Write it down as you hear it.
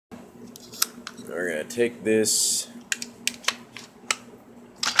We're going to take this.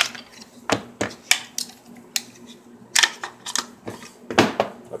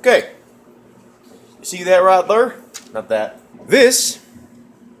 Okay. See that right there? Not that. This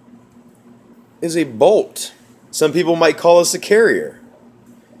is a bolt. Some people might call this a carrier.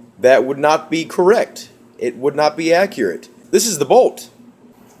 That would not be correct. It would not be accurate. This is the bolt.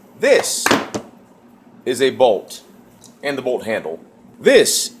 This is a bolt. And the bolt handle.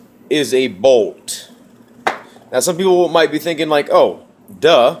 This is a bolt. Now some people might be thinking like, oh,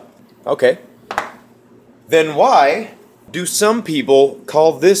 duh. Okay. Then why do some people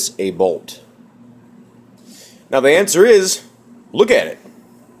call this a bolt? Now the answer is, look at it.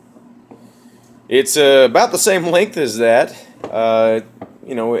 It's about the same length as that.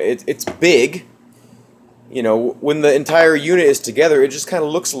 You know, it's big. You know, when the entire unit is together, it just kind of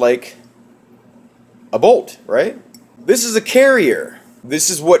looks like a bolt, right? This is a carrier. This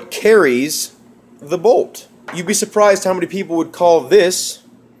is what carries the bolt. You'd be surprised how many people would call this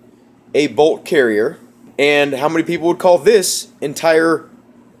a bolt carrier, and how many people would call this entire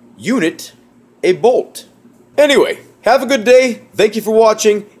unit a bolt. Anyway, have a good day, thank you for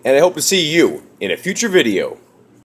watching, and I hope to see you in a future video.